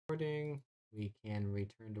recording, we can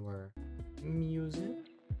return to our music,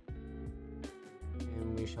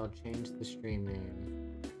 and we shall change the stream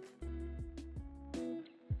name.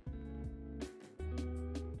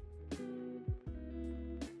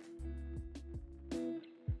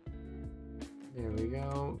 There we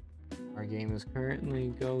go. Our game is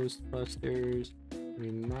currently Ghostbusters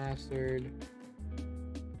Remastered.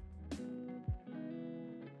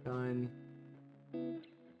 Done.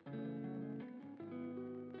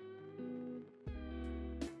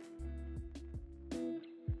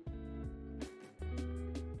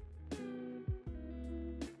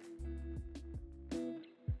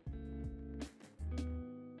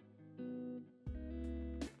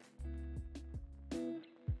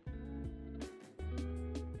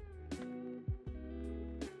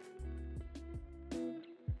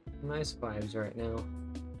 Nice vibes right now.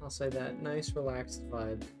 I'll say that. Nice, relaxed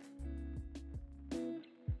vibes.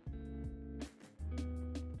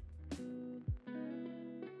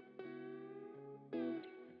 I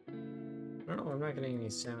don't know, I'm not getting any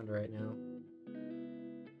sound right now.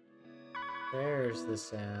 There's the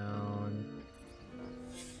sound.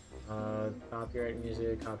 Copyright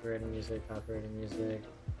music, copyright music, copyright music.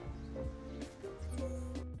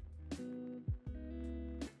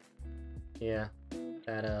 Yeah.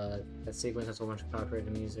 That sequence has a whole bunch of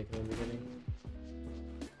copyrighted music in the beginning.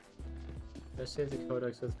 Let's save the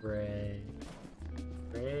codex with Ray.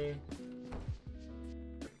 Ray.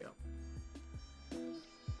 There we go.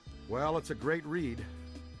 Well, it's a great read,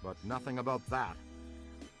 but nothing about that.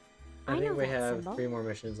 I think we have 3 more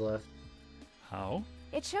missions left. How?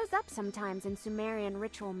 It shows up sometimes in Sumerian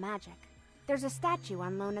ritual magic. There's a statue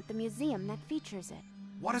on loan at the museum that features it.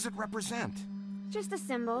 What does it represent? Just a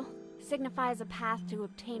symbol. Signifies a path to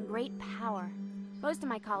obtain great power. Most of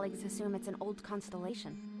my colleagues assume it's an old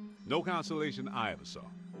constellation. No constellation I ever saw.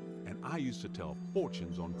 And I used to tell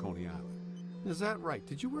fortunes on Coney Island. Is that right?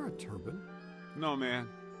 Did you wear a turban? No, man.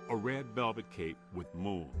 A red velvet cape with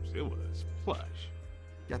moons. It was plush.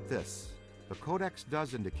 Get this. The codex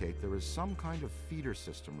does indicate there is some kind of feeder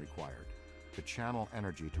system required to channel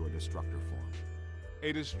energy to a destructor form.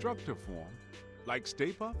 A destructor form? Like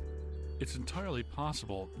Stay Puft? It's entirely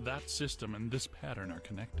possible that system and this pattern are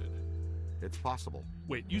connected. It's possible.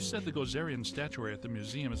 Wait, you said the Gozerian statuary at the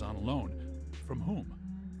museum is on loan. From whom?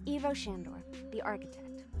 Ivo Shandor, the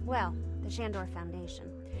architect. Well, the Shandor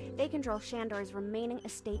Foundation. They control Shandor's remaining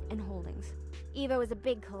estate and holdings. Ivo is a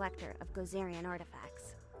big collector of Gozerian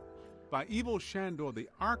artifacts. By Ivo Shandor the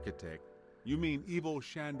architect, you mean Ivo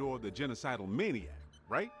Shandor the genocidal maniac,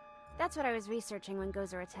 right? That's what I was researching when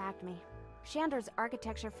Gozer attacked me. Shandor's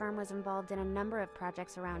architecture firm was involved in a number of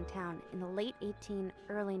projects around town in the late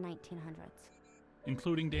early 1900s.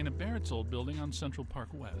 Including Dana Barrett's old building on Central Park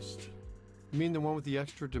West. You mean the one with the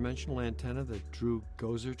extra-dimensional antenna that drew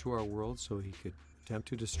Gozer to our world so he could attempt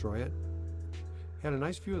to destroy it? Had a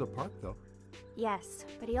nice view of the park, though. Yes,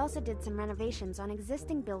 but he also did some renovations on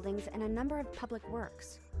existing buildings and a number of public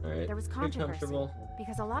works. Alright, There was be controversy comfortable.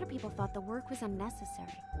 because a lot of people thought the work was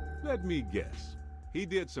unnecessary. Let me guess. He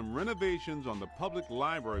did some renovations on the public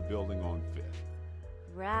library building on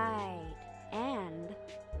 5th. Right. And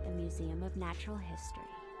the Museum of Natural History.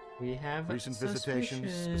 We have Recent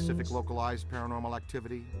visitations, suspicions. specific localized paranormal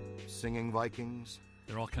activity, singing Vikings.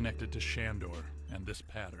 They're all connected to Shandor and this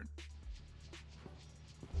pattern.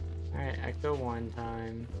 Alright, Ecto 1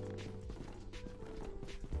 time.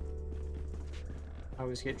 I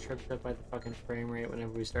always get tripped up by the fucking frame rate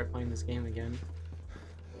whenever we start playing this game again.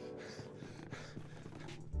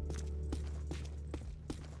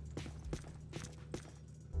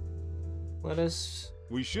 Let us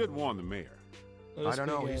We should warn the mayor. I don't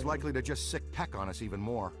know, he's likely to just sick peck on us even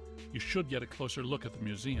more. You should get a closer look at the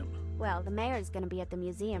museum. Well, the mayor's gonna be at the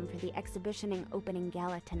museum for the exhibitioning opening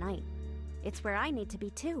gala tonight. It's where I need to be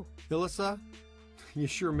too. Ilissa, you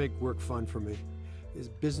sure make work fun for me. Is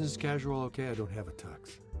business casual okay? I don't have a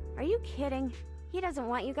tux. Are you kidding? He doesn't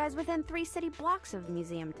want you guys within 3 city blocks of the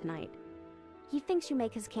museum tonight. He thinks you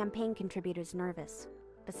make his campaign contributors nervous.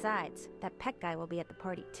 Besides, that Peck guy will be at the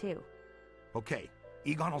party too. Okay,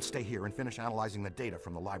 Egon will stay here and finish analyzing the data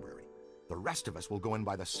from the library. The rest of us will go in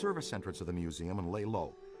by the service entrance of the museum and lay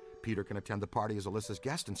low. Peter can attend the party as Alyssa's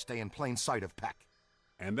guest and stay in plain sight of Peck.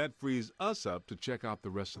 And that frees us up to check out the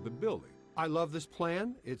rest of the building. I love this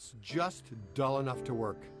plan. It's just dull enough to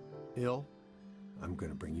work. Il, I'm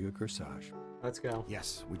gonna bring you a corsage. Let's go.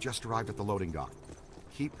 Yes, we just arrived at the loading dock.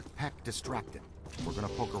 Keep Peck distracted. We're gonna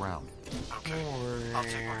poke around. Okay, I'll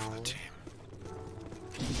take one for the team.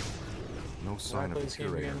 No sign of the this game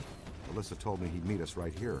curator. again? Alyssa told me he'd meet us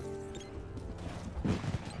right here.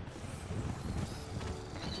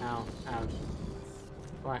 Ow, ouch.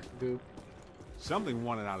 Black goop. Something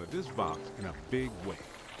wanted out of this box in a big way.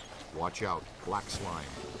 Watch out, black slime.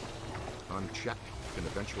 Unchecked can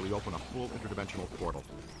eventually open a full interdimensional portal.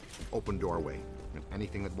 Open doorway, and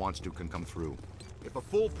anything that wants to can come through. If a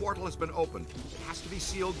full portal has been opened, it has to be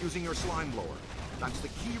sealed using your slime blower. That's the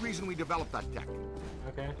key reason we developed that tech.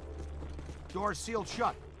 Okay. Door's sealed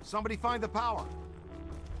shut. Somebody find the power.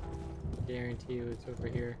 Guarantee you it's over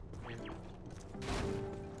here.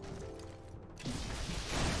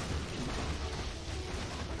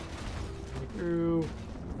 Through.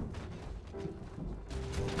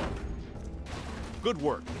 Good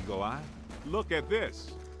work, Eagle Eye. Look at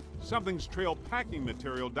this. Something's trailed packing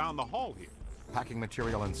material down the hall here. Packing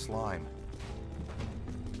material and slime.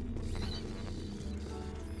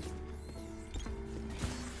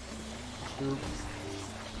 Oops.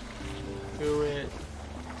 Do it.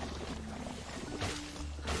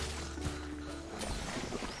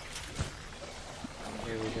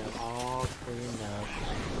 Here we go. All cleaned up.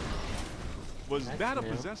 Was That's that a new.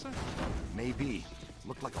 possessor? Maybe.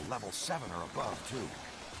 Looked like a level 7 or above,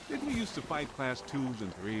 too. Didn't we used to fight class 2s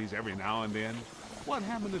and 3s every now and then? What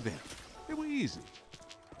happened to them? They were easy.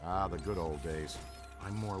 Ah, the good old days.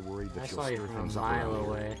 I'm more worried that I she'll saw you stir from things a up mile around here.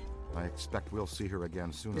 away. I expect we'll see her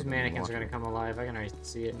again sooner These than we mannequins want are gonna to. come alive. I can already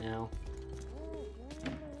see it now.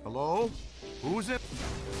 Hello? Who's it?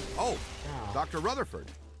 Oh, Oh. Dr. Rutherford.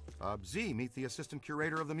 Z, meet the assistant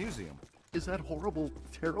curator of the museum. Is that horrible,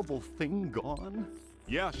 terrible thing gone?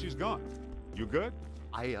 Yeah, she's gone. You good?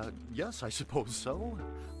 Yes, I suppose so.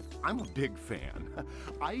 I'm a big fan.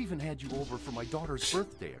 I even had you over for my daughter's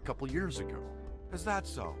birthday a couple years ago. Is that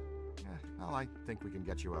so? Well, I think we can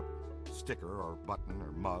get you a sticker or button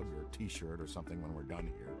or mug or t-shirt or something when we're done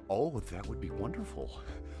here. Oh, that would be wonderful.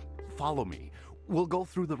 Follow me. We'll go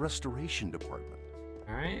through the restoration department.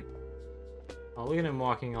 Alright. Oh, look at him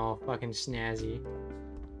walking all fucking snazzy.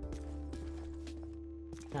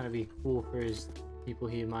 Trying to be cool for his people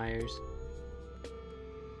he admires.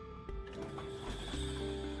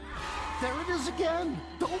 There it is again!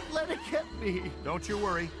 Don't let it get me! Don't you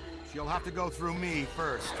worry. She'll have to go through me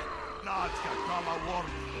first. No, it's gonna call my water.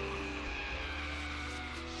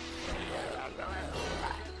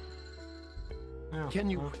 Oh, Can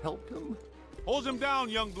you well, help him? Hold him down,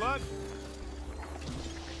 young blood.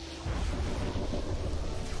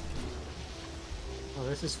 oh,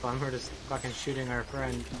 this is fun. We're just fucking shooting our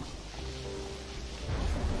friend.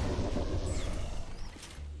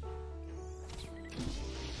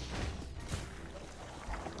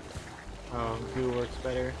 Oh, goo works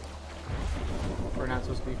better. We're not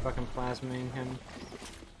supposed to be fucking plasmaing him.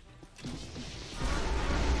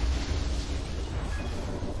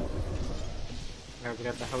 Alright, we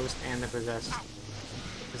got the host and the possessor.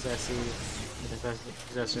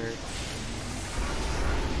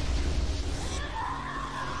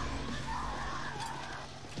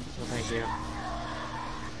 Well, thank you.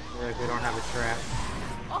 I feel like we don't have a trap.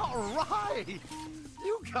 All right!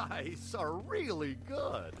 You guys are really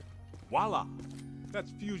good. Voila!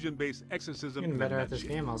 That's fusion-based exorcism. Getting in a better at this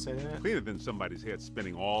nutshell. game, I'll say that. Cleaner than somebody's head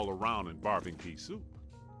spinning all around in barbing pea soup.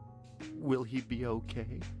 Will he be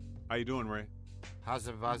okay? How you doing, Ray?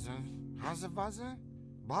 Hazawaza?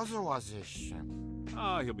 Bazawazish.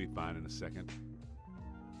 Ah, he'll be fine in a second.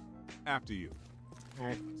 After you.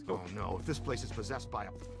 Alright, let's go. Oh no, if this place is possessed by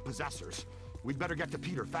possessors, we'd better get to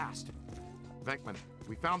Peter fast. Venkman,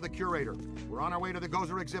 we found the curator. We're on our way to the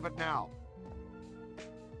Gozer exhibit now.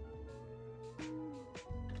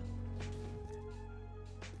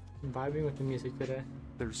 I'm vibing with the music today.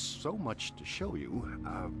 There's so much to show you.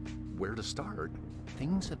 Where to start?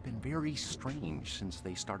 Things have been very strange since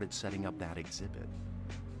they started setting up that exhibit.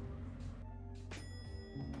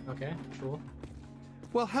 Okay, cool.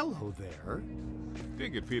 Well, hello there.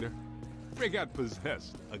 Dig it, Peter. Ray got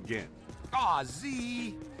possessed again. Aw,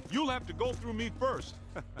 Z! You'll have to go through me first.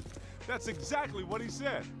 That's exactly what he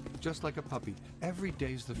said. Just like a puppy. Every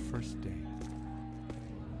day's the first day.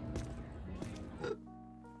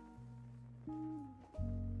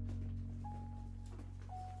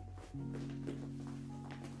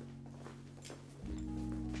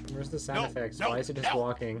 Where's the sound effects? Why is it just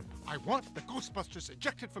walking? I want the Ghostbusters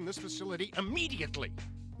ejected from this facility immediately.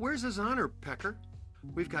 Where's his honor, Pecker?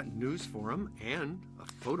 We've got news for him and a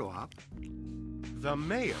photo op. The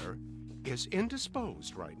mayor is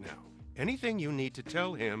indisposed right now. Anything you need to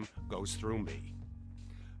tell him goes through me.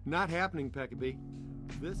 Not happening, Peckabee.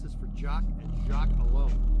 This is for Jock and Jock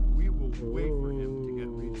alone. We will wait for him to get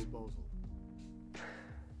redisposal.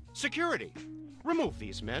 Security, remove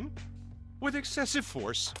these men with excessive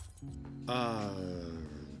force.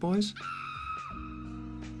 Boys?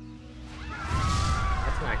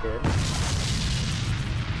 That's not good.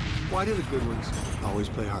 Why do the good ones always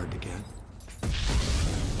play hard to get?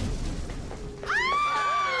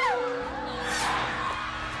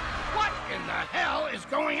 What in the hell is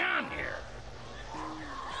going on here?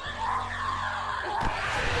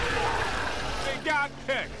 They got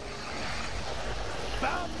Peck.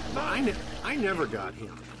 I never got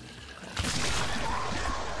him.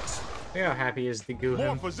 Look how happy he is to goo More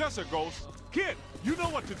him. possessor ghosts. Kid, you know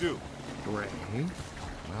what to do. Ray?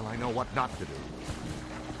 Well, I know what not to do.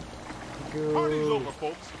 Party's over,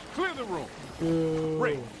 folks. Clear the room. Goo.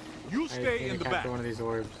 Ray, you I stay need in to the capture back. one of these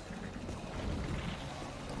orbs.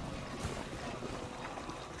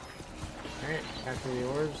 Alright, capture the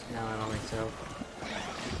orbs? No, I don't think so.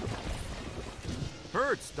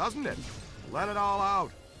 Hurts, doesn't it? Let it all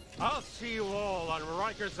out. I'll see you all on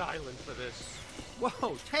Rikers Island for this.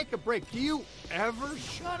 Whoa, take a break. Do you ever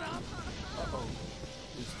shut up? Uh-oh.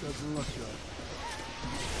 This doesn't look good.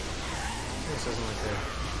 This doesn't look good.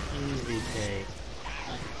 Easy take.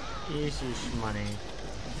 Easy shmoney.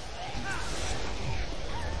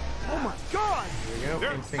 Oh my god! Here we go.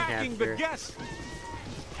 They're Instant attacking capture. the guests.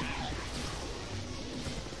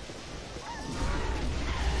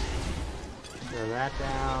 Throw that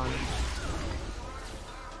down.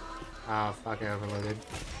 Oh, fuck, I overloaded.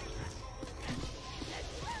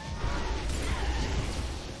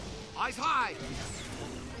 Eyes high.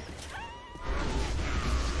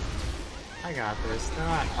 I got this. They're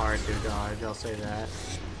not hard to dodge, I'll say that.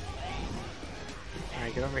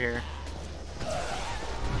 Alright, get over here.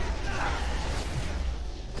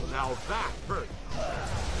 Now that hurt.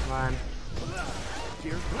 Come on.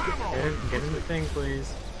 Dear, Get in the thing,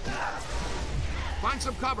 please. find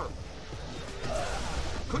some cover.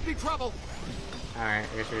 Could be trouble. Alright,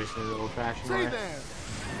 I guess we're just in the old-fashioned way.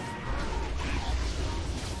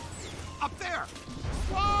 Up there.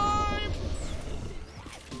 Climb.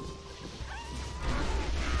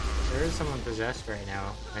 There is someone possessed right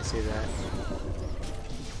now. I see that.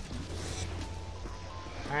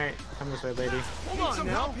 Alright, come this way, lady. Need some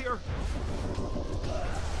help here.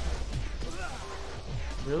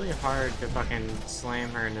 Really hard to fucking slam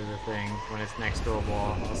her into the thing when it's next to a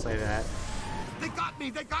wall, I'll say that. They got me.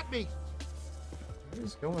 They got me. What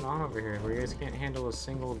is going on over here where you guys can't handle a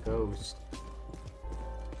single ghost?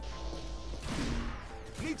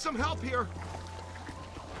 Need some help here.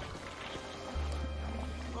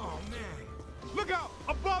 Oh man. Look out!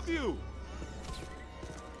 Above you!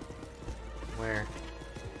 Where?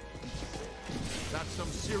 That's some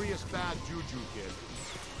serious bad juju, kid.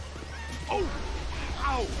 Oh!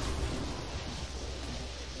 Ow!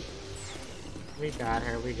 We got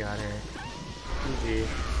her, we got her. GG.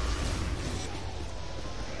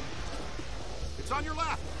 It's on your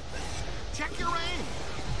left. Check your aim.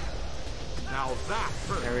 Now that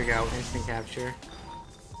hurt. There we go, instant capture.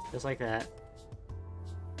 Just like that.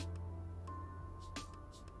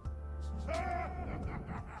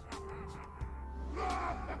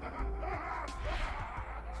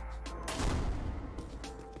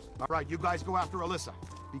 All right, you guys go after Alyssa.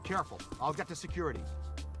 Be careful. I'll get to security.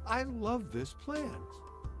 I love this plan.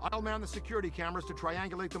 I'll man the security cameras to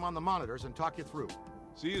triangulate them on the monitors and talk you through.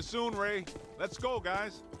 See you soon, Ray. Let's go,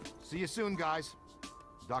 guys. See you soon, guys.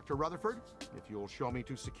 Dr. Rutherford, if you'll show me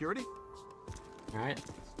to security. Alright,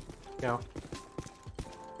 go.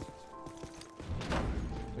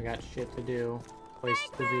 We got shit to do. Place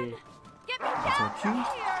to be. Get me down from here!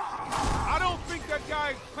 I don't think that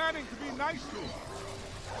guy's planning to be nice to him.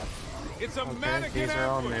 It's a Okay, mannequin these are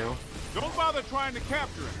all ambush. new. Don't bother trying to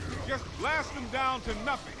capture it. Just blast them down to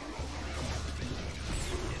nothing.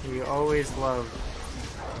 We always love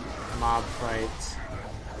mob fights.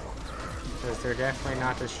 Because they're definitely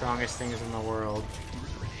not the strongest things in the world.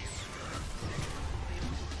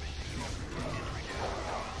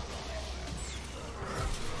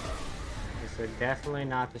 They're definitely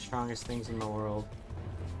not the strongest things in the world.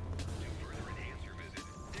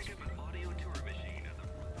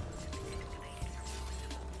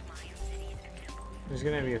 There's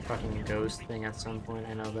gonna be a fucking ghost thing at some point,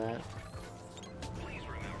 I know that.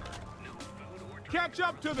 Catch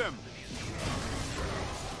up to them!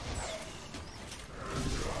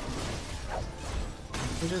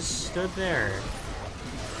 He just stood there.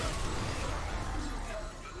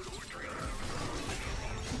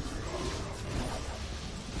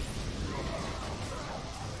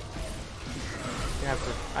 Yeah,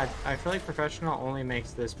 I feel like professional only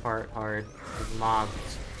makes this part hard with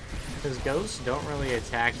mobs. Because ghosts don't really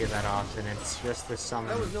attack you that often, it's just the summon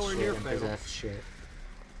That was nowhere near shit and fatal. possessed shit.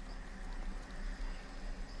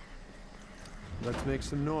 Let's make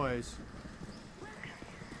some noise.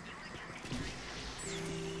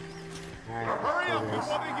 Alright, Hurry let's up do this.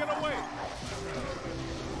 before they get away!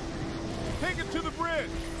 Take it to the bridge!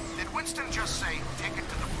 Did Winston just say, take it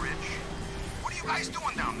to the bridge? What are you guys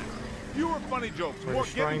doing down there? Fewer funny jokes. We're More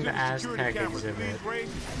destroying getting the to the security Aztec cameras, exhibit. please, Ray.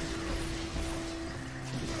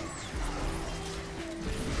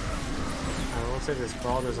 I will say this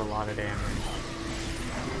ball does a lot of damage.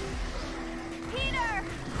 Peter!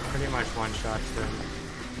 Pretty much one-shots them.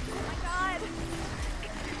 Oh my god!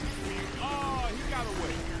 Oh, he got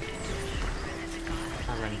away.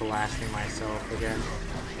 I've been blasting myself again.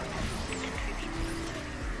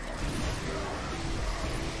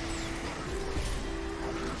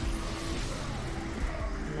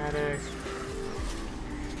 Medic.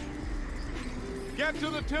 Get to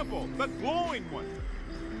the temple, the glowing one.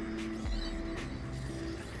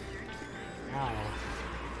 Ow.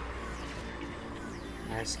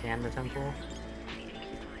 I scan the temple.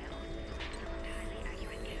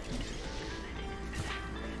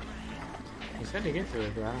 He said to get to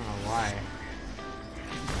it, but I don't know why.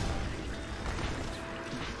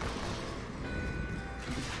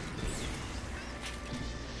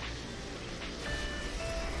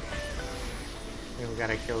 I think we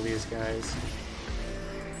gotta kill these guys.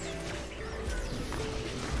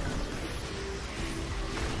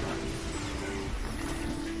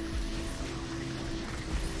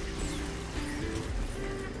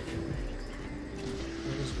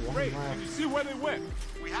 Ray, can you see where they went?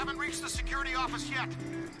 We haven't reached the security office yet.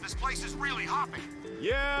 This place is really hopping.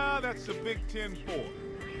 Yeah, that's the Big 10-4.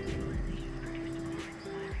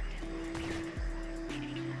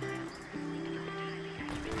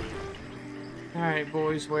 Alright,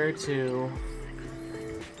 boys, where to?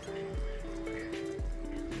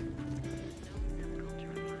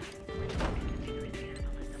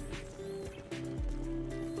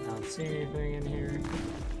 I don't see anything in here.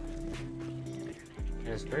 I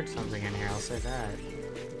just heard something in here, I'll say that.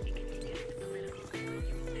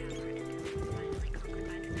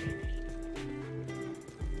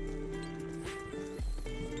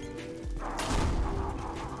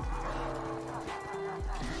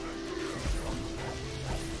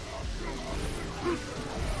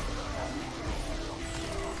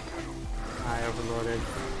 I overloaded.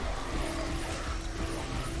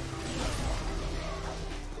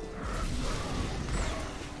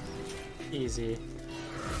 Easy.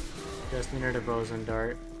 Just needed a boson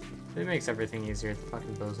dart. It makes everything easier, the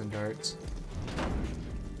fucking boson darts.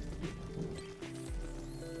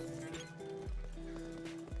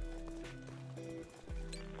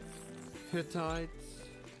 Hittite,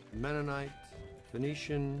 Mennonite,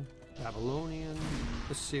 Phoenician, Babylonian,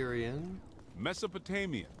 Assyrian,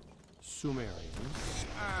 Mesopotamian. Sumerian.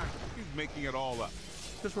 Ah, he's making it all up.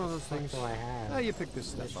 Just one of those things. What do I have? Ah, you pick this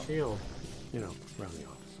stuff up. Shield. You know, around the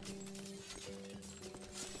office.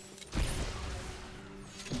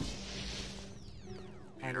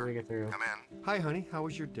 How do we get through? Come in. Hi, honey. How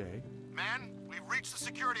was your day? Man, we've reached the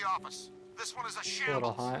security office. This one is a A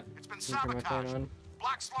little shambles. hot. It's been Can you turn my fan sabotaged. on?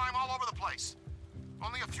 Black slime all over the place.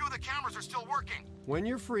 Only a few of the cameras are still working. When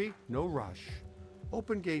you're free, no rush.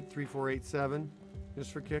 Open gate 3487,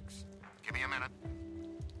 just for kicks. Give me a minute.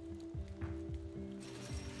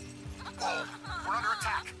 Whoa, we're under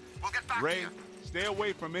attack. We'll get back to Ray, you. stay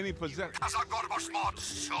away from any possession.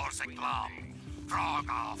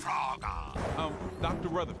 Dr.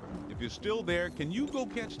 Rutherford, if you're still there, can you go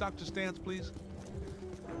catch Dr. Stantz, please?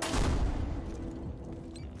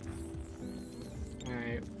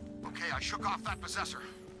 Alright. Okay, I shook off that possessor.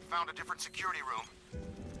 Found a different security room.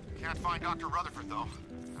 Can't find Dr. Rutherford, though.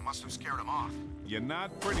 I must have scared him off. You're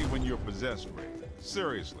not pretty when you're possessed, Ray.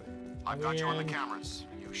 Seriously. I've got you on the cameras.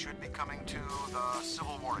 You should be coming to the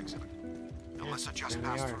Civil War exhibit. Alyssa just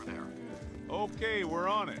there we passed are. through there. Okay, we're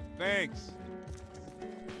on it. Thanks.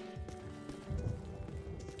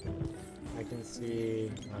 I can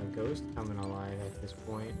see a ghost coming alive at this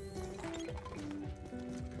point.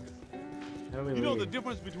 How do we You know leave? the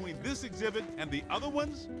difference between this exhibit and the other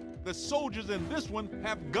ones? The soldiers in this one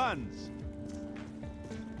have guns.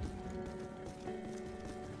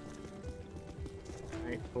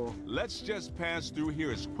 Alright, cool. Let's just pass through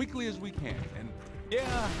here as quickly as we can. And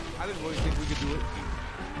yeah, I didn't really think we could do it.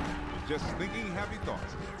 Was just thinking happy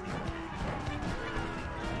thoughts.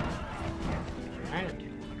 Alright.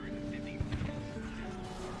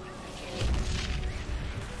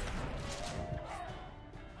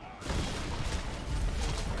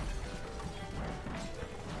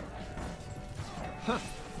 I'm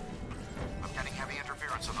getting heavy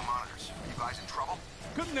interference on the monitors. You guys in trouble?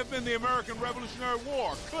 Couldn't have been the American Revolutionary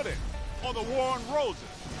War, could it? Or the War on Roses.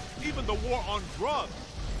 Even the War on Drugs.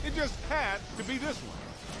 It just had to be this one.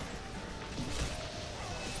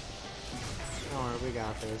 Don't worry, we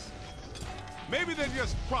got this. Maybe they're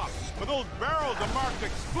just props, but those barrels are marked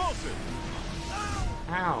explosive.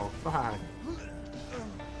 Ow, fuck.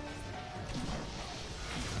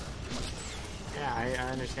 Yeah,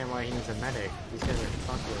 I understand why he needs a medic. These guys are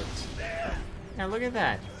fuckwits. Yeah, look at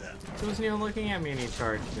that. He wasn't even looking at me and he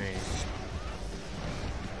charged me.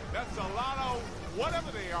 That's a lot of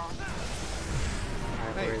whatever they are.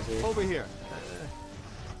 Alright, where is he? Over here.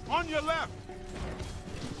 On your left.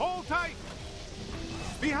 Hold tight.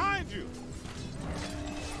 Behind you.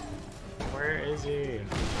 Where is he?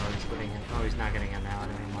 Oh, he's putting him. Oh, he's not getting him out.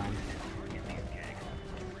 Never mind.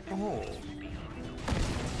 Oh.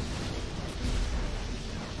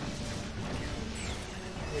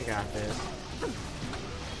 We got this.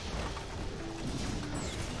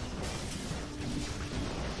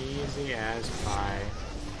 Easy as pie.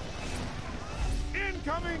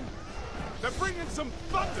 Incoming! They're bringing some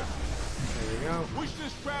thunder! There we go. Wish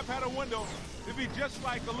this trap had a window. It'd be just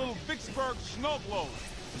like a little Vicksburg snow globe.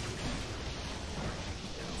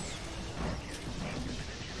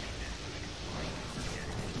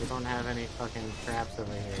 We don't have any fucking traps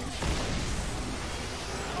over here.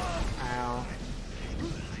 Ow.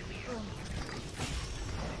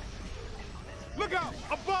 Look out!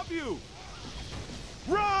 Above you!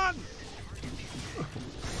 Run!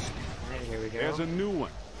 Alright, here we go. There's a new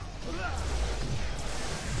one.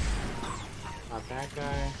 Not that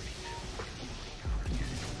guy.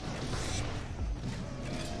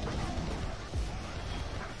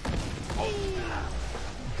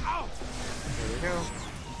 Ow! There we go.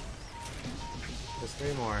 There's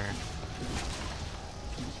 3 more.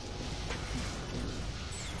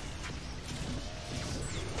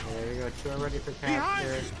 There we go. 2 are ready for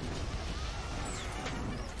capture.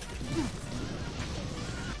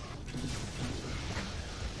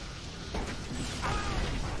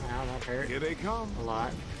 Ow, that hurt. Here they come. A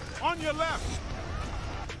lot. On your left.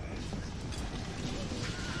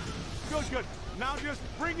 Good, good. Now just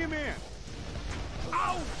bring him in.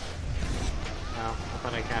 Ow! Oh, I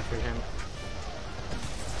thought I captured him.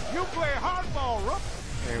 You play hardball, Rook.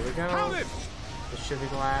 There we go. Count it. This should be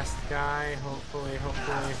the last guy. Hopefully,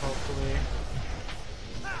 hopefully, hopefully.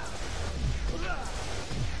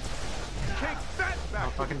 Take that back.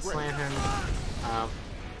 I'll fucking slam him.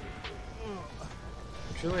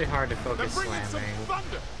 It's really hard to focus slamming. Some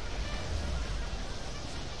thunder.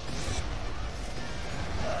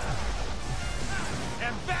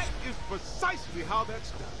 And that is precisely how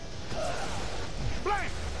that's done.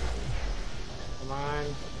 Blank! Come on.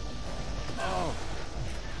 Oh.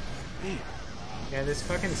 Man. Yeah, this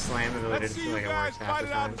fucking slam ability Let's just see you like it guys works half fight the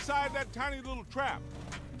it out time. inside that tiny little trap.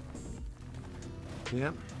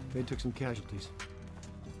 Yep, they took some casualties.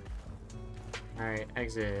 Alright,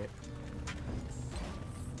 exit.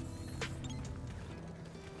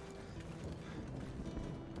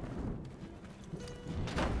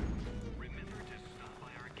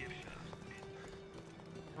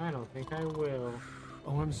 I don't think I will.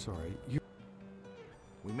 Oh, I'm sorry.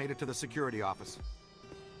 We made it to the security office.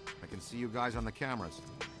 I can see you guys on the cameras.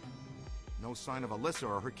 No sign of Alyssa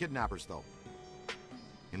or her kidnappers, though.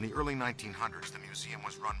 In the early 1900s, the museum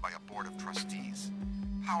was run by a board of trustees.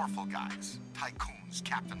 Powerful guys, tycoons,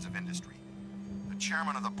 captains of industry. The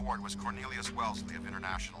chairman of the board was Cornelius Wellesley of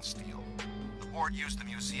International Steel. The board used the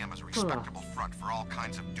museum as a respectable front for all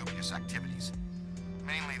kinds of dubious activities.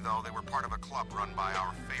 Mainly, though, they were part of a club run by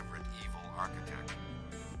our favorite evil architect.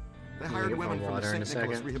 They hired women from the St.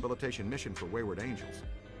 Nicholas Rehabilitation Mission for Wayward Angels.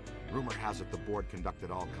 Rumor has it the board conducted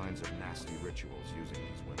all kinds of nasty rituals using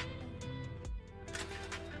these women.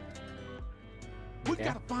 We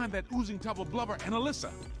gotta find that oozing tub of blubber and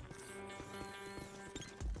Alyssa.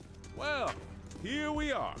 Well, here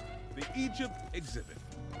we are, the Egypt exhibit.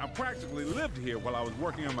 I practically lived here while I was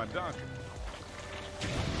working on my doctorate.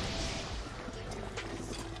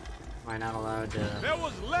 Am I not allowed to... There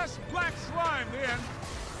was less black slime then.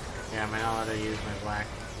 Yeah, am I not allowed to use my black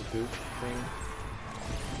goop thing?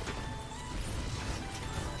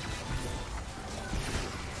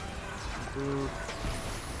 Goop.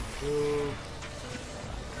 Goop.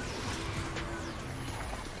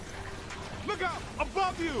 Look out!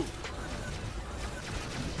 Above you!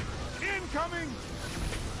 Incoming!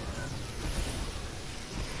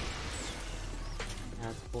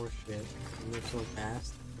 That's horseshit. You move so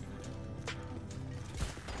fast.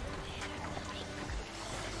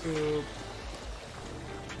 Goop.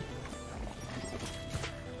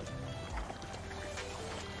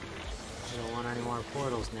 We don't want any more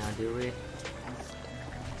portals now, do we?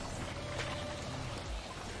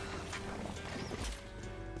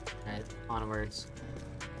 Alright, onwards.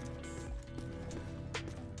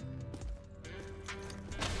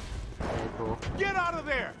 Okay, cool. Get out of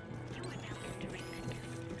there!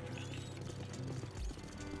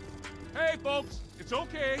 Hey, folks, it's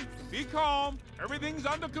okay. Be calm. Everything's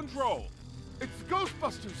under control. It's the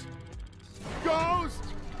Ghostbusters! Ghost!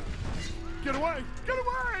 Get away! Get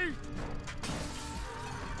away!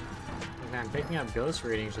 Man, picking up ghost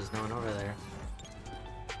readings, just no one over there.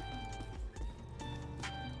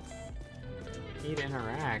 Need to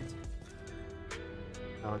interact.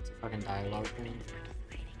 Oh, it's a fucking dialogue thing.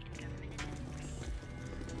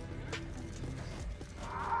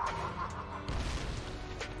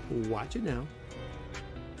 Watch it now.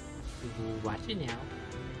 Watch it now.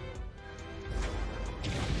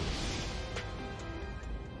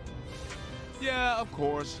 Yeah, of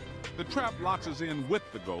course. The trap locks us in with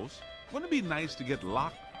the ghost. Wouldn't it be nice to get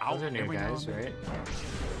locked out? Those are new every now guys, and then? right?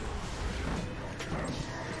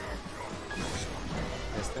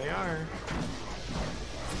 Yes, they are.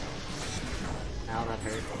 Ow, that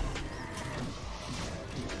hurt.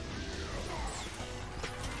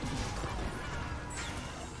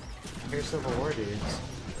 Here's Civil War dudes.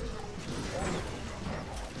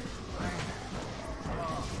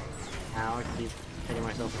 Ow, I keep hitting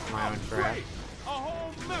myself with my own trap. Great! A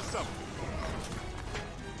whole mess of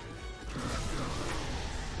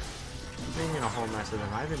Being in a whole mess of them,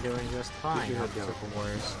 I've been doing just fine your with head down. Civil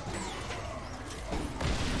Wars.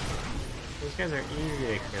 These guys are easy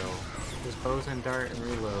to kill. Just pose and dart and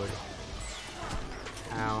reload.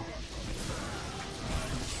 Ow.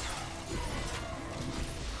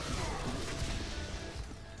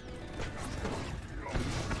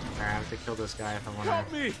 Alright, I have to kill this guy if I want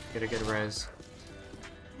Help me! to get a good res.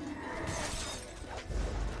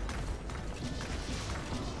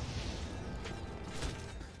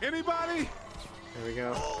 Anybody? There we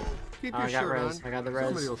go. Keep Oh, your I got shirt res. on. I got the res.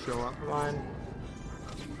 Somebody will show up. Come on.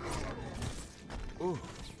 Ooh.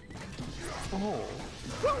 Oh.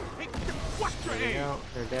 Hey, watch your There we aim! go.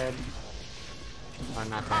 They're dead. Oh,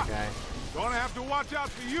 not that guy. Gonna have to watch out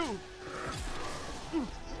for you.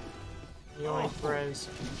 Yoink, res.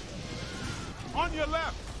 On your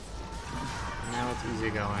left. Now it's easy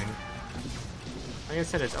going. Like I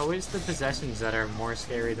said, it's always the possessions that are more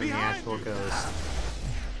scary than the Behind actual you. ghost.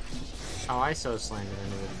 Oh, I so slammed it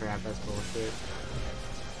into the trap. That's bullshit.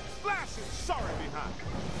 Blasted sorry behind.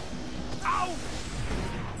 Ow!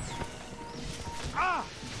 Ah!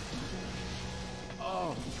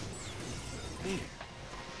 Oh. Man.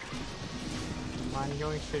 Come on,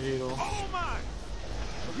 yoink, shadoodle. Oh my!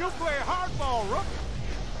 You play hardball, Rook.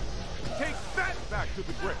 Take that back to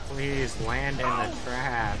the grip. Please land in the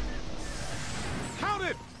trap. Count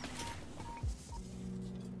it!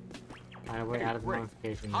 Find a way out of the Great.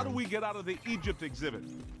 notification. How do room. we get out of the Egypt exhibit?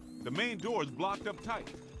 The main door is blocked up tight.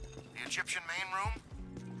 The Egyptian main room?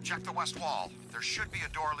 Check the west wall. There should be a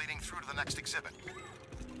door leading through to the next exhibit.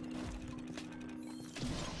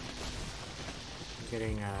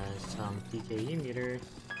 Getting some PKE meters.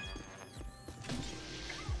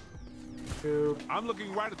 Boop. I'm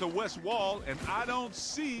looking right at the west wall, and I don't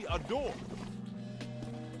see a door.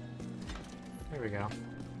 There we go.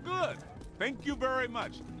 Good. Thank you very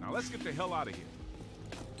much. Now let's get the hell out of here.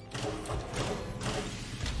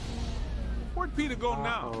 Where'd Peter go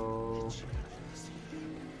now? Uh-oh.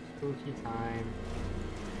 Spooky time.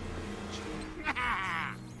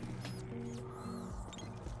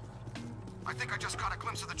 I think I just caught a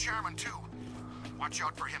glimpse of the chairman, too. Watch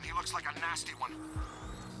out for him. He looks like a nasty one.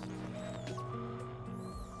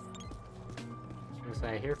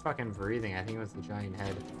 I hear fucking breathing. I think it was the giant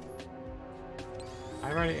head.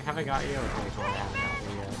 Have I got you? Okay, cool. I haven't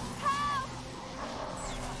got you yet.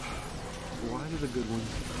 Why do the good ones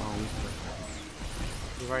always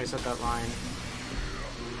break? You've already set that line.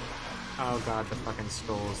 Oh god, the fucking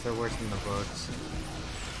skulls. They're worse than the books.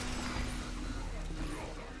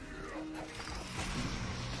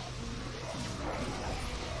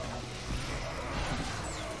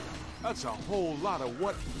 That's a whole lot of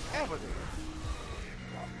whatever there.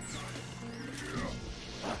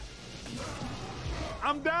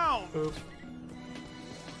 I'm down. Boop.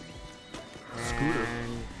 Scooter.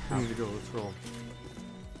 And We need to go. Let's roll.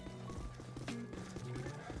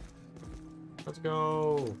 let's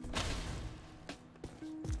go.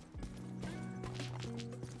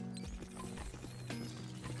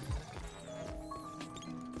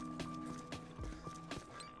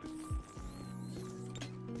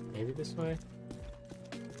 Maybe this way?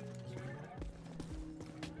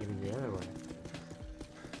 Maybe the other way.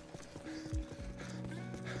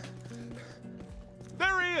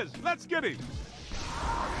 There he is. Let's get him.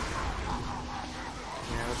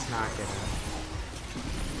 Yeah, let's not get him.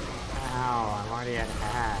 Ow, I'm already at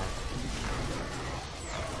half.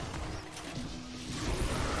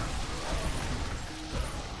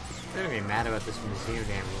 I'm gonna be mad about this museum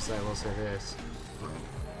damage, so I will say this.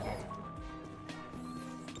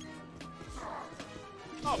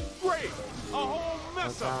 whole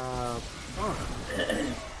mess up.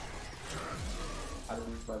 How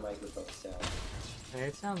does my microphone sound? Hey,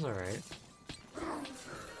 it sounds alright.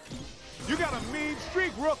 You got a mean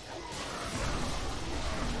streak, Rook.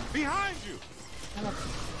 Behind you.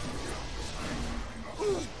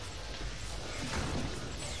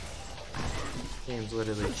 Game's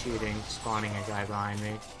literally cheating, spawning a guy behind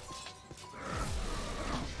me.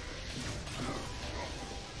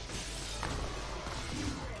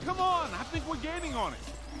 Come on, I think we're gaining on it.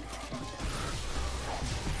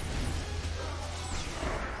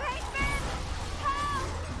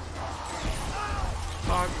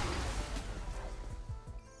 Fuck.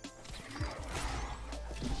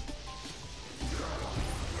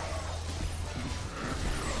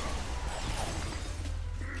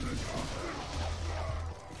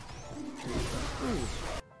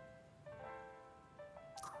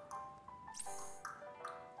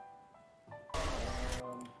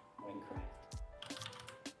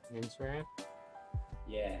 Mincerat?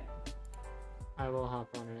 Yeah. I will hop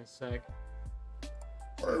on in a sec.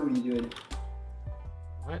 What are you doing?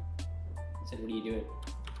 What? I said, what are you doing?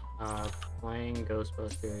 Playing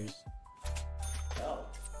Ghostbusters. Oh.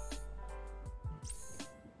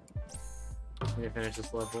 Need to finish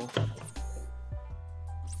this level.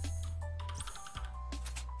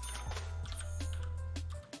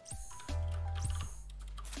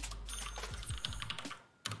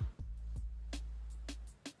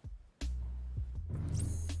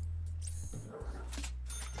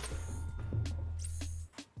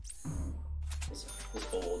 This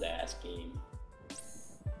old ass game.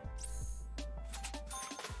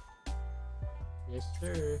 Yes,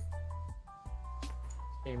 sir. This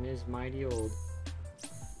game is mighty old.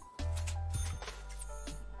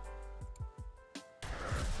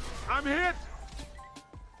 I'm hit.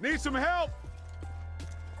 Need some help.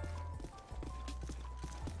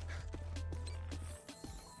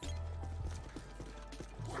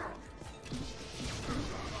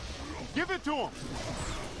 Give it to him.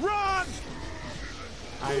 Run!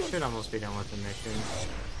 I should almost be done with the mission.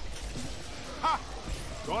 Ha!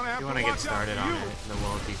 Gonna have If you want to get started on it, the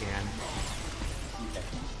well if you can.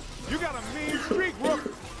 You got a mean streak,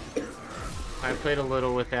 Rook. I played a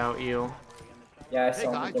little without you. Yeah, I Hey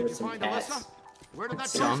saw guys, that there did was you some find cats. Alyssa? Where did that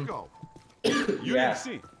Some. dress go? You Yeah. didn't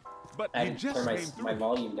see, but I he had to just turn came my through.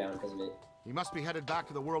 volume down because of it. He must be headed back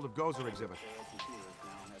to the World of Gozer exhibit.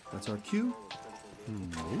 That's our cue.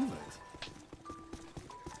 Move it.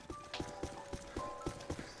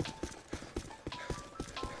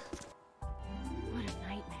 What a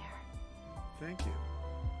nightmare. Thank you.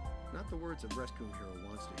 Not the words a rescue hero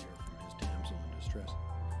wants to hear from his damsel in distress.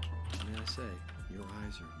 May I say, your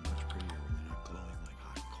eyes are much prettier when they're not glowing like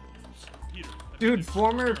hot coals. Dude,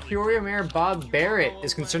 former Peoria Mayor Bob Barrett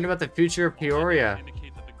is concerned about the future of Peoria.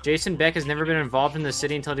 Jason Beck has never been involved in the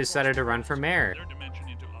city until he decided to run for mayor.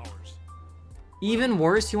 Even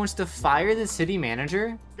worse, he wants to fire the city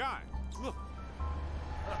manager? Guys, look.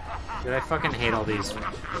 Dude, I fucking hate all these.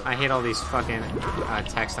 I hate all these fucking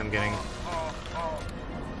texts I'm getting.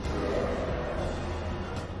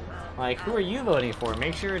 Like, who are you voting for?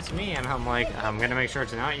 Make sure it's me. And I'm like, I'm gonna make sure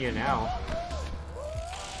it's not you now.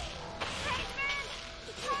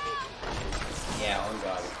 Yeah, on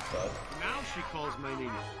God, fuck. Now she calls my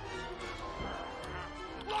name.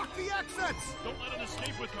 Block the exits! Don't let him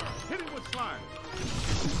escape with her. Hit him with slime.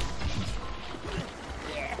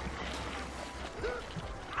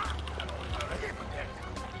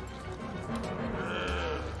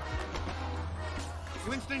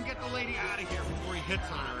 Winston, get the lady out of here before he hits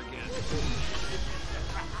on her again.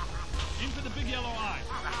 Into the big yellow eye.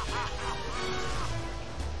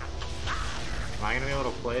 Am I gonna be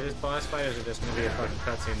able to play this boss fight, or is it just gonna be a fucking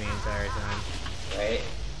cutscene the entire time? Right?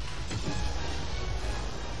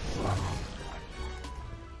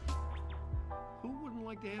 Who wouldn't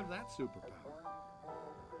like to have that superpower?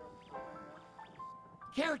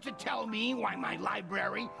 Care to tell me why my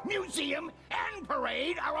library, museum, and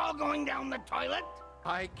parade are all going down the toilet?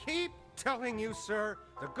 I keep telling you, sir,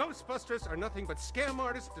 the Ghostbusters are nothing but scam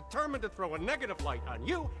artists determined to throw a negative light on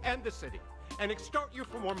you and the city and extort you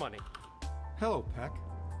for more money. Hello, Peck.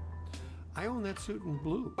 I own that suit in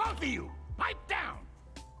blue. Both of you, pipe down!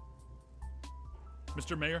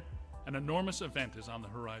 Mr. Mayor, an enormous event is on the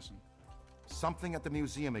horizon. Something at the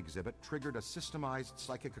museum exhibit triggered a systemized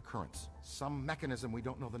psychic occurrence. Some mechanism we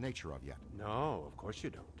don't know the nature of yet. No, of course you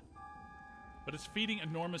don't. But it's feeding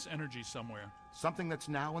enormous energy somewhere. Something that's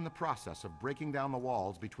now in the process of breaking down the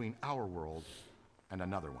walls between our world and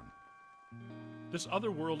another one. This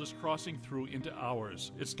other world is crossing through into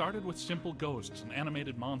ours. It started with simple ghosts and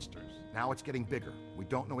animated monsters. Now it's getting bigger. We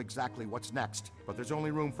don't know exactly what's next, but there's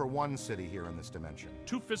only room for one city here in this dimension.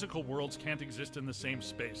 Two physical worlds can't exist in the same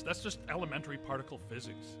space. That's just elementary particle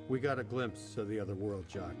physics. We got a glimpse of the other world,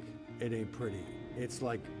 Jock. It ain't pretty. It's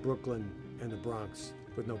like Brooklyn and the Bronx,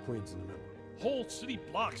 with no Queens in the middle. Whole city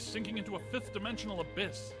blocks sinking into a fifth-dimensional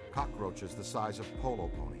abyss. Cockroaches the size of polo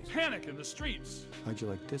ponies. Panic in the streets. How'd you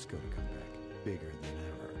like disco to come back? Bigger than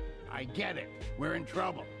ever. I get it. We're in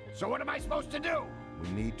trouble. So what am I supposed to do? We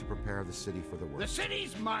need to prepare the city for the worst. The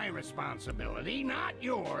city's my responsibility, not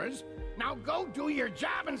yours. Now go do your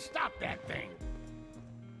job and stop that thing.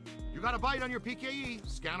 You got a bite on your PKE.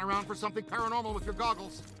 Scan around for something paranormal with your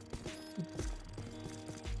goggles.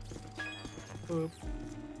 Oop.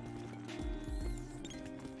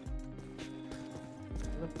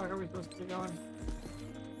 Where the fuck are we supposed to be going?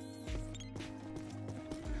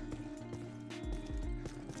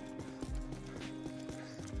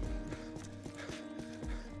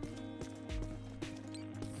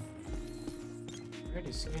 I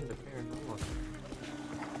already scanned the paranormal.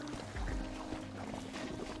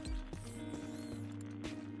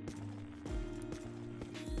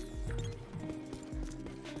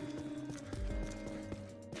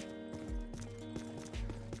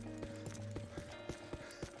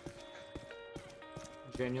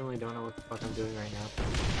 Genuinely don't know what the fuck I'm doing right now.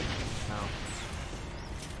 No.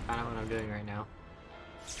 I don't know what I'm doing right now.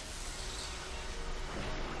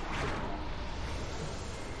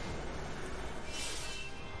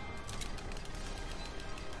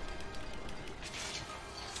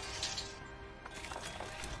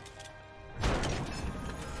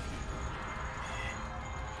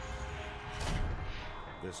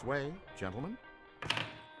 This way, gentlemen.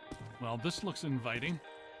 Well, this looks inviting.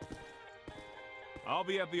 I'll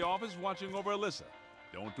be at the office watching over Alyssa.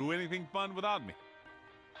 Don't do anything fun without me.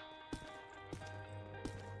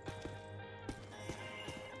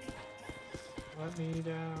 Let me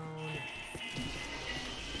down.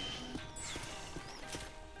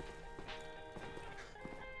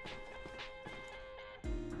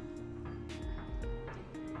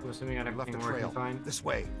 I'm assuming I got Left the everything working trail. fine. This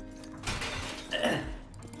way.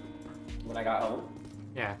 When I got home?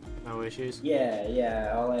 Yeah, no issues.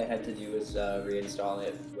 Yeah. All I had to do was reinstall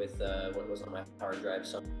it with what was on my hard drive.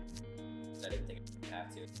 So I didn't think I'd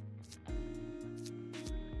have to.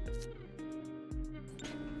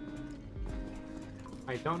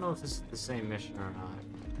 I don't know if this is the same mission or not.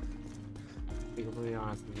 To be completely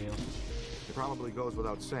honest with you. It probably goes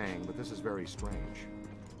without saying, but this is very strange.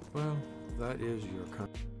 Well, that is your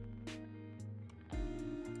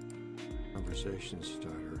conversation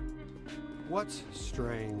starter. What's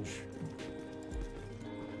strange?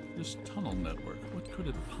 This tunnel network, what could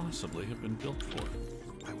it possibly have been built for?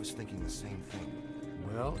 I was thinking the same thing.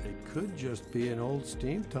 Well, it could just be an old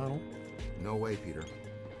steam tunnel. No way, Peter.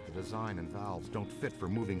 The design and valves don't fit for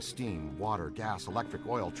moving steam, water, gas, electric,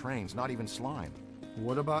 oil, trains, not even slime.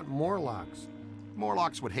 What about Morlocks?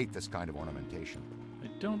 Morlocks would hate this kind of ornamentation. I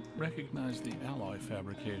don't recognize the alloy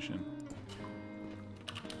fabrication.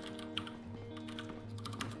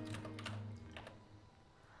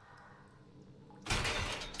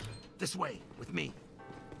 This way, with me.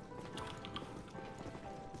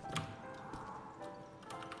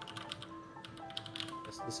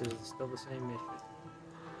 Guess this is still the same mission.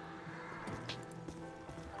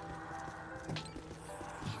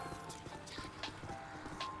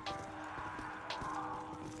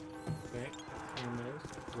 Okay, and those.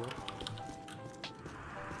 Cool.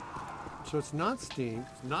 So it's not steam,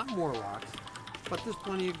 it's not Morlocks, but there's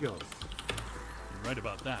plenty of ghosts. You're right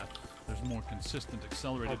about that. There's more consistent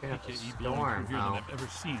accelerated Okay, PKE blowing storm. through here Oh. than I've ever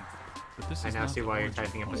seen. But this I is now not see the why you're origin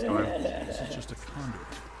typing up a point. storm. This is just a conduit.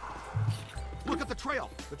 Look at the trail.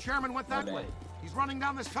 The chairman went that Okay. way. He's running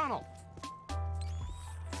down this tunnel.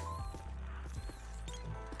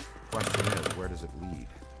 Question is, where does it lead?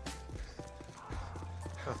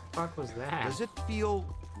 The fuck was that? Does it feel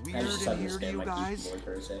I weird just in here to understand you my guys? keyboard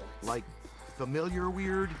for a sec. Like, familiar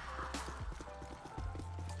weird?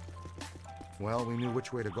 Well, we knew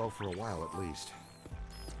which way to go for a while at least.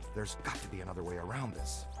 There's got to be another way around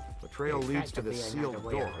this. The trail There's leads got to to this be another sealed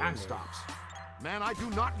way door around and it. stops. Man, I do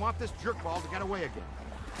not want this jerkball to get away again.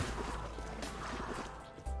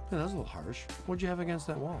 Yeah, that was a little harsh. What'd you have against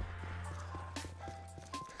that wall?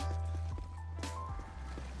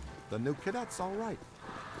 The new cadet's all right.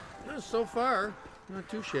 So far, not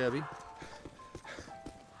too shabby.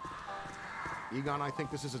 Egon, I think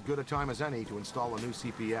this is as good a time as any to install a new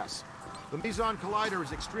CPS. The Meson Collider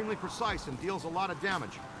is extremely precise and deals a lot of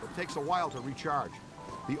damage, but takes a while to recharge.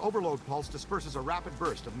 The overload pulse disperses a rapid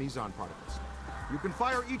burst of meson particles. You can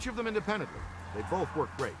fire each of them independently. They both work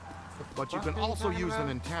great. But you can also use them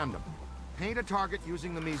in tandem. Paint a target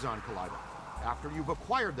using the meson collider. After you've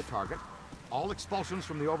acquired the target, all expulsions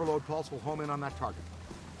from the overload pulse will home in on that target.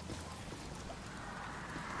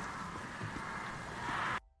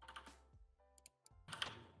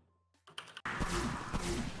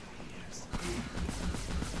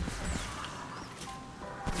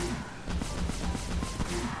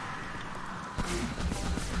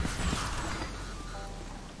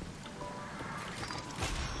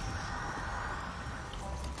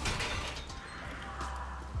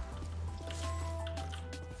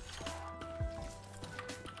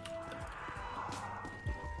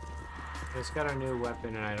 It's got a new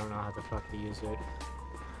weapon and I don't know how the fuck to use it.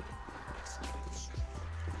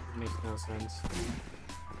 It makes no sense.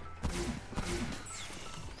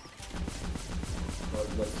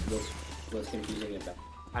 What's confusing about?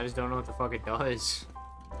 I just don't know what the fuck it does.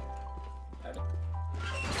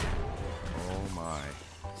 Oh my.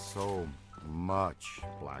 So much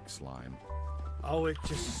black slime. Oh, it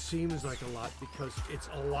just seems like a lot because it's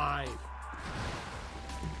alive.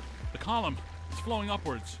 The column, it's flowing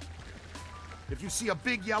upwards. If you see a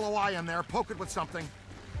big yellow eye in there, poke it with something.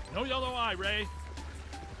 No yellow eye, Ray.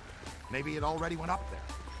 Maybe it already went up there.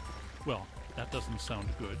 Well, that doesn't sound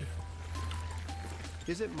good.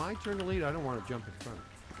 Is it my turn to lead? I don't want to jump in front.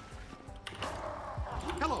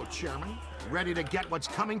 Hello, Chairman. Ready to get what's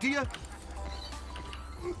coming to you?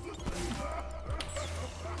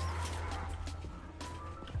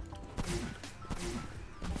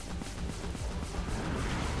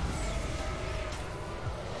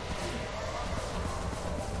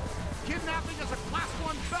 Kidnapping is a Class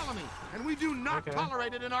 1 felony, and we do not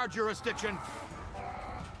tolerate it in our jurisdiction.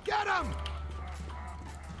 Get him!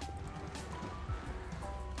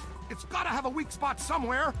 It's gotta have a weak spot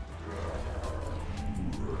somewhere.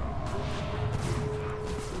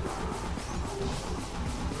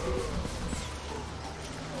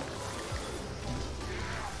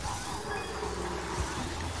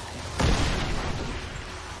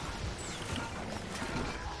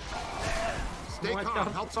 Stay What calm,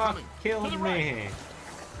 the help's fuck coming. killed me?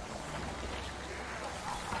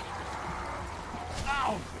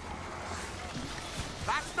 Ow!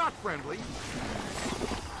 That's not friendly.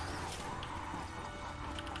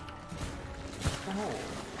 Oh.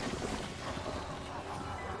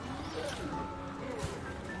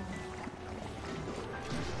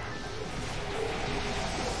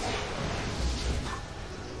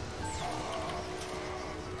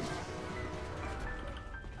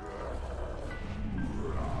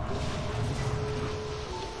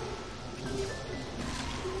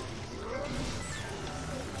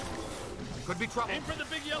 Could be trouble. Aim for the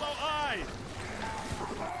big yellow eye!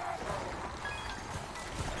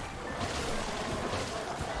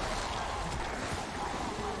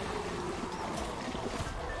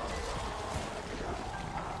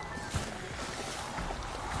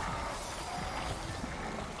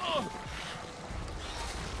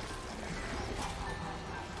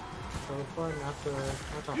 So far, not the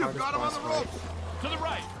You've hardest got him on boss the fight. ropes. To the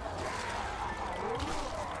right!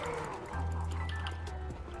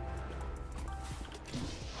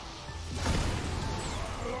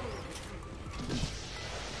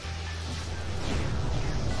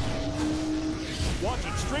 Watch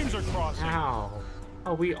it, streams are crossing. Ow.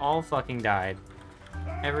 Oh, we all fucking died.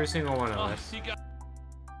 Every single one of us. He got...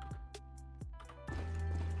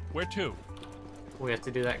 Where to? We have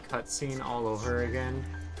to do that cutscene all over again.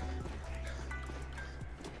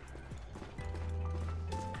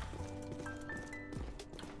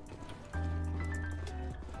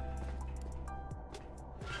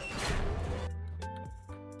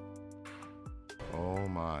 Oh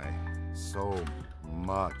my. So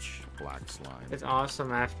much black slime. It's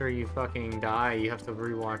awesome after you fucking die, you have to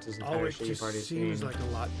rewatch this Oh, entire it shit you've just already seems seen. like a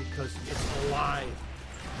lot because it's alive.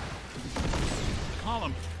 The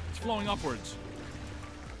column, it's flowing upwards.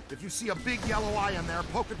 If you see a big yellow eye in there,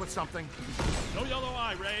 poke it with something. No yellow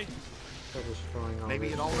eye, Ray. They're destroying all Maybe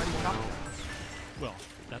this it already went up now. there. Well,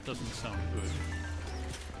 that doesn't sound good.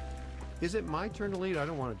 Is it my turn to lead? I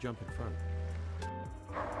don't want to jump in front.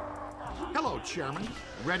 Hello, Chairman.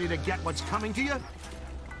 Ready to get what's coming to you?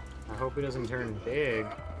 I hope he doesn't turn big.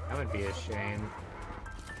 That would be a shame.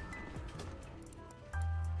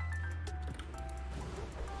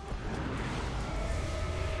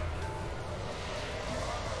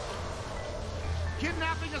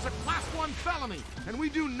 Kidnapping is a Class 1 felony, and we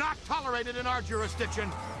do not tolerate it in our jurisdiction.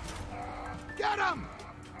 Get him!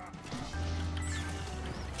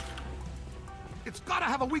 It's gotta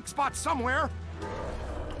have a weak spot somewhere.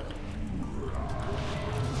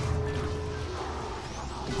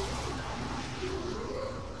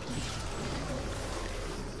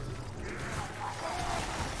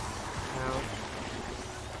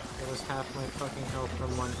 almost half my fucking health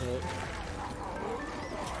from one hit.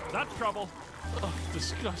 That's trouble. Ugh,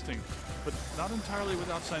 disgusting. But not entirely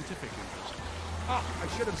without scientific interest. Ah, I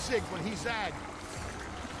should have zigged when he zagged.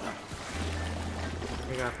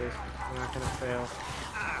 We got this. We're not gonna fail.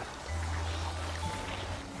 Ah.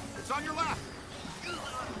 It's on your left.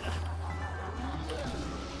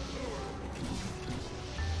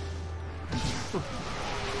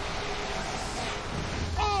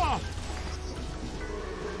 Oh!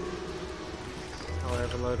 I'll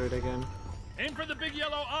ever load it again. Aim for the big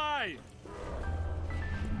yellow eye!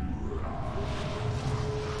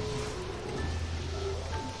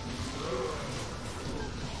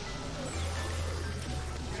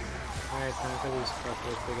 Alright, time for these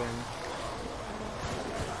fuckers again.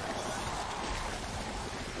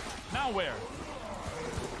 Now where?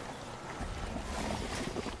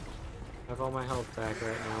 I have all my health back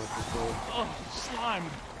right now, which is good. Oh, slime!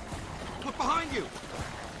 Look behind you!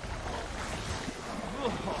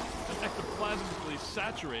 Ugh, ectoplasmically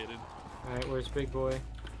saturated. Alright, where's Big Boy?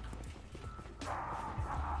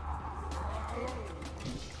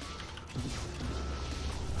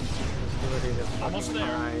 Almost there.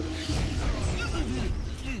 Hide.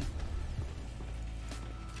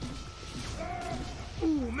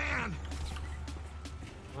 Ooh, man!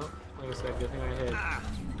 Well, like I said, good thing I hit. Ah.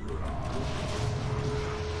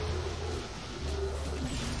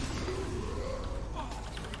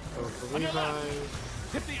 Go for Levi.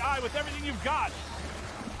 Hit the eye with everything you've got!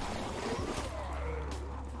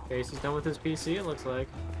 Casey's done with his PC, it looks like.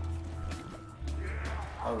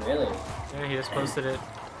 Oh, really? Yeah, he just posted it.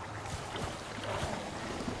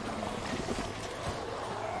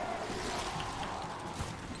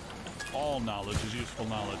 All knowledge is useful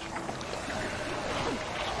knowledge.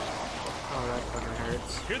 Oh, that fucking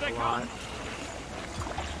hurts. Here they a come! lot.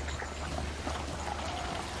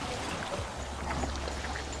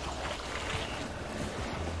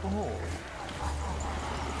 Oh.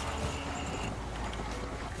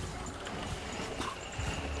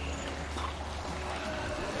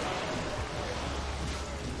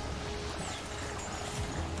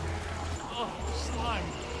 Oh, slime!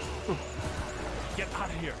 Get out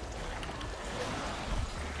of here!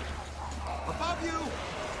 Above you!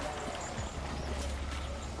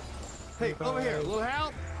 Hey, over here, little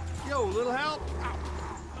help? Yo, little help?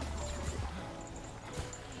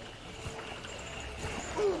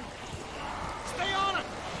 Ooh. Stay on it!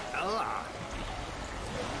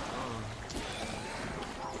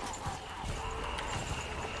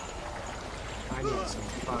 I need some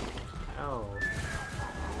fucking help.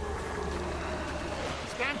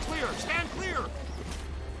 Stand clear! Stand clear!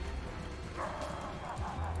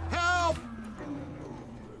 Help!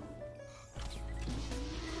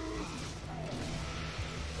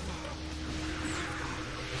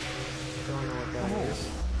 Don't know what that is.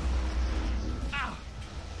 Ah!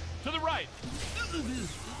 To the right!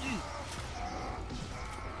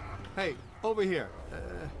 Hey, over here.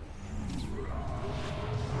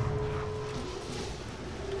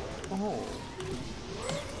 Oh.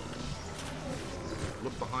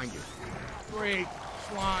 Look behind you. Great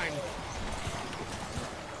slime.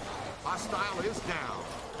 Hostile is down.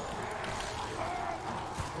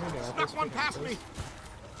 Snuck one past me.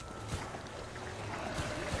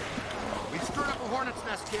 We stirred up a hornet's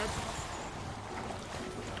nest, kid.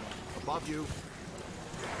 Above you.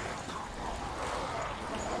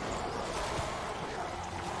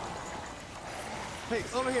 Hey,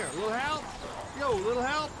 over here, little help? Yo, little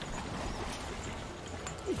help?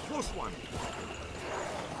 Ooh, close one.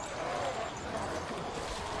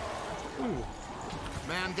 Ooh.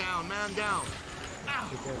 Man down, man down. Ow!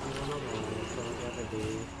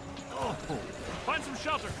 Oh, find some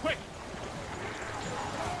shelter, quick!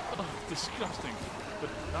 Oh, disgusting, but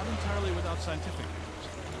not entirely without scientific interest.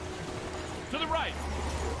 To the right!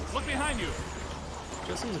 Look behind you!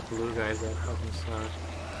 Just these blue guys that fucking suck.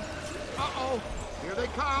 Uh-oh! Here they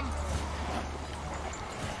come!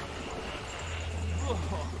 Oh,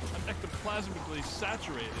 I'm ectoplasmically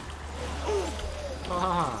saturated.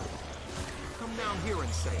 Ah! Come down here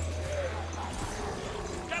and say.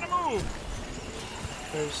 Gotta move!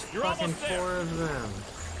 There's You're fucking almost there. 4 of them.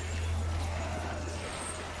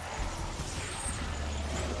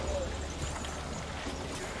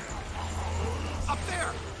 Up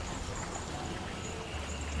there!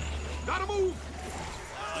 Gotta move!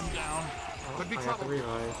 I'm down. Could be I got trouble. the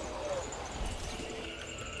revive.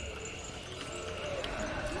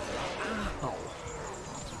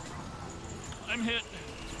 I'm hit.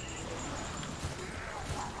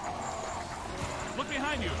 Look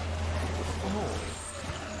behind you. Oh.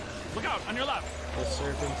 Look out, on your left. The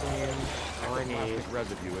serpentine. All I need. Plastic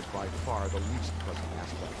residue is by far the least pleasant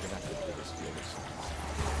aspect connected to this field of science.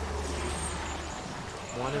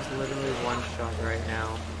 One is literally one shot right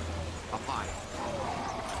now. A fire.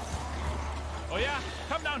 Oh yeah?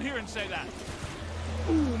 Come down here and say that.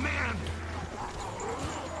 Ooh, man!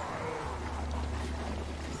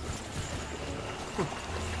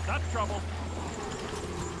 That's trouble.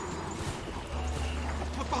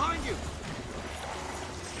 Look behind you!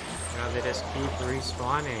 Now they just keep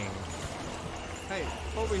respawning. Hey,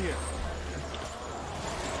 over here.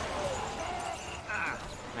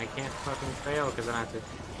 I can't fucking fail because I have to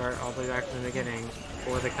start all the way back from the beginning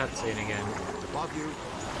for the cutscene again. Love you.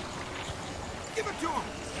 Give it to him!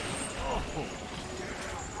 Oh.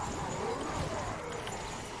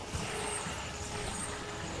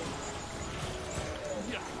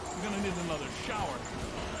 Yeah, I'm gonna need another shower.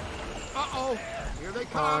 Uh-oh! Here they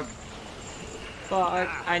come! Fuck,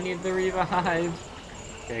 I need the revive.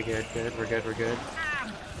 Okay, good, good, we're good, we're good.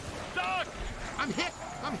 Doc! I'm hit!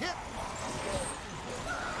 I'm hit!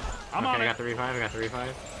 I'm okay, on I got the revive, I got the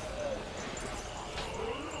revive.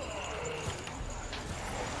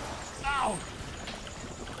 Ow!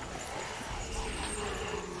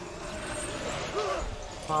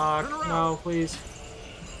 Fuck, no, please.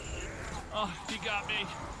 Oh, he got me.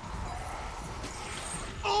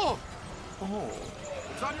 Oh! Oh.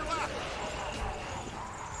 It's on your left!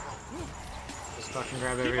 Just fucking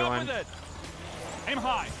grab Keep everyone. up with it. Aim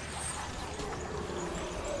high.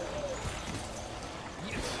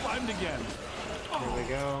 Yes, slimed again. Here we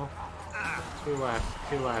go. Two left,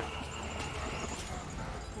 two left.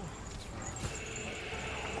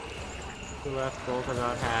 Two left, both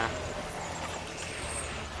about half.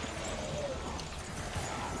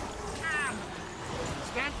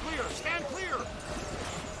 Stand clear! Stand clear!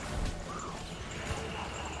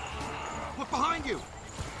 Look behind you!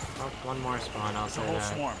 Oh, one more spawn, I'll say whole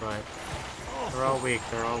that. swarm. But they're all weak,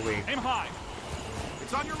 they're all weak. Aim high.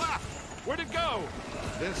 It's on your left! Where'd it go?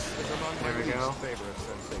 This is among There my we least go. favorite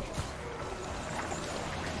sensations.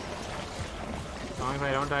 As long as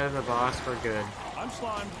I don't die to the boss, we're good. I'm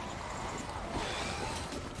slimed.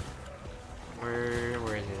 Where is he?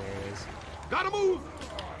 There he is. Gotta move!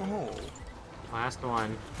 Oh. Last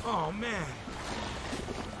one. Oh, man.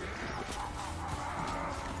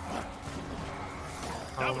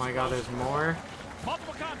 Oh my god, there's more?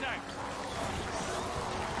 Multiple contacts.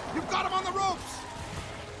 You've got him on the ropes!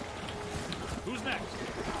 Who's next?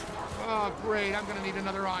 Oh, great. I'm gonna need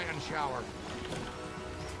another ion shower.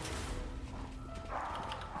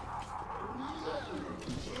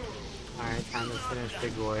 Alright, time to finish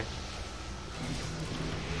Big Boy.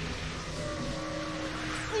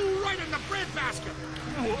 Ooh, right in the bread basket!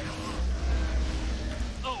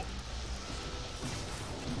 Oh.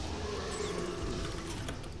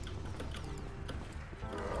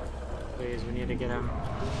 Please, we need to get him.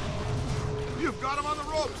 You've got him on the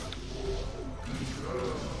ropes!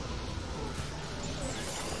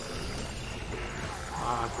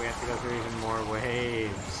 Fuck, we have to go through even more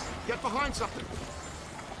waves. Get behind something!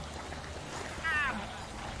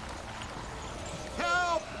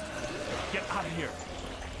 Help! Get out of here.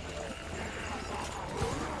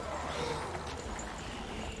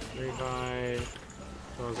 Revive.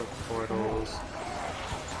 Close up the portals.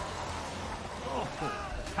 Oh.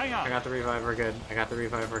 Hang on. I got the revive, we're good. I got the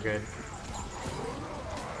revive, we're good.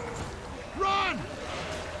 Run!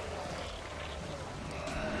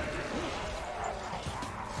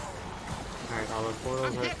 Alright, all the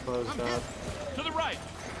portals are closed up. To the right.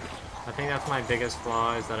 I think that's my biggest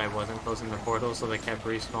flaw, is that I wasn't closing the portals, so they kept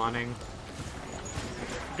respawning.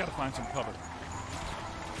 We gotta find some cover.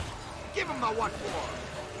 Give him the what for?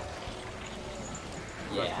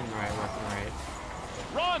 Left and right, left and right.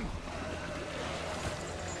 Run!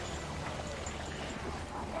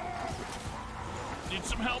 Need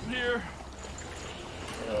some help here.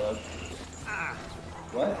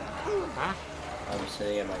 What? Huh? I'm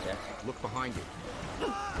sitting at my desk. Look behind you.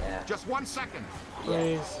 Yeah. Just 1 second.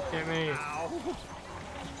 Please, get me.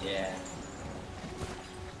 Yeah.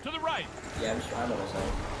 To the right. Yeah, I'm almost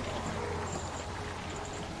home.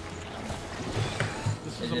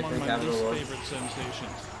 This Is is it among from my Capital least War? favorite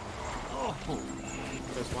sensations. Oh.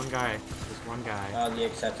 There's one guy. There's one guy. The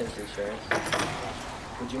acceptance insurance.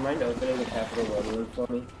 Would you mind opening the Capital One room for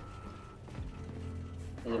me?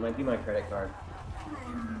 And it might be my credit card.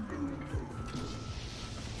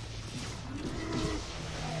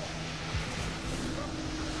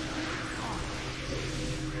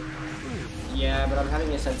 Yeah, but I'm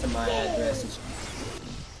having it sent to my address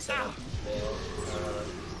and mail,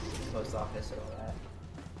 post office and all that.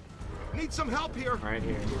 Need some help here. Right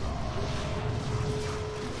here.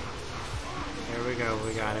 There we go,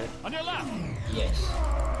 we got it. On your left! Yes.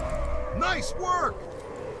 Nice work!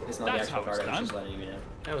 It's not That's the actual how it's card, I was done. just letting you know.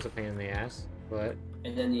 That was a pain in the ass, but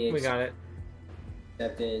And then the we got it.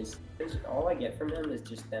 acceptance. All I get from them is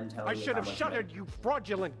just them telling I me should how have much shuttered you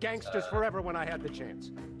fraudulent gangsters forever when I had the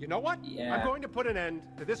chance. You know what? Yeah. I'm going to put an end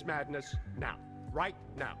to this madness now. Right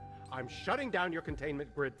now. I'm shutting down your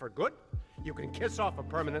containment grid for good. You can kiss off a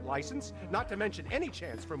permanent license, not to mention any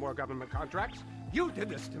chance for more government contracts. You did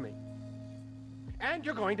this to me. And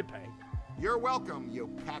you're going to pay. You're welcome, you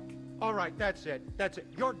peck. All right, that's it. That's it.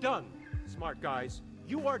 You're done, smart guys.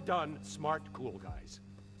 You are done, smart, cool guys.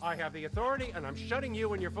 I have the authority, and I'm shutting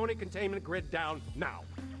you and your phony containment grid down now.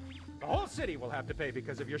 The whole city will have to pay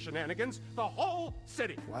because of your shenanigans. The whole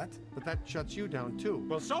city. What? But that shuts you down, too.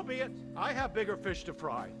 Well, so be it. I have bigger fish to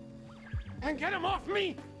fry. And get him off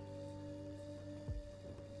me!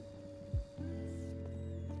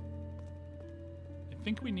 I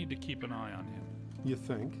think we need to keep an eye on him. You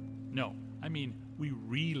think? No, I mean, we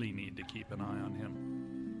really need to keep an eye on him.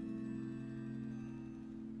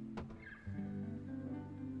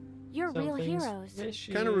 You're real Something's heroes.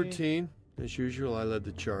 fishy. Kind of routine. As usual, I led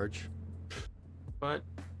the charge. But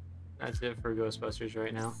that's it for Ghostbusters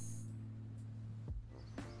right now.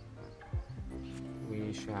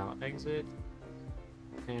 We shall exit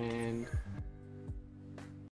and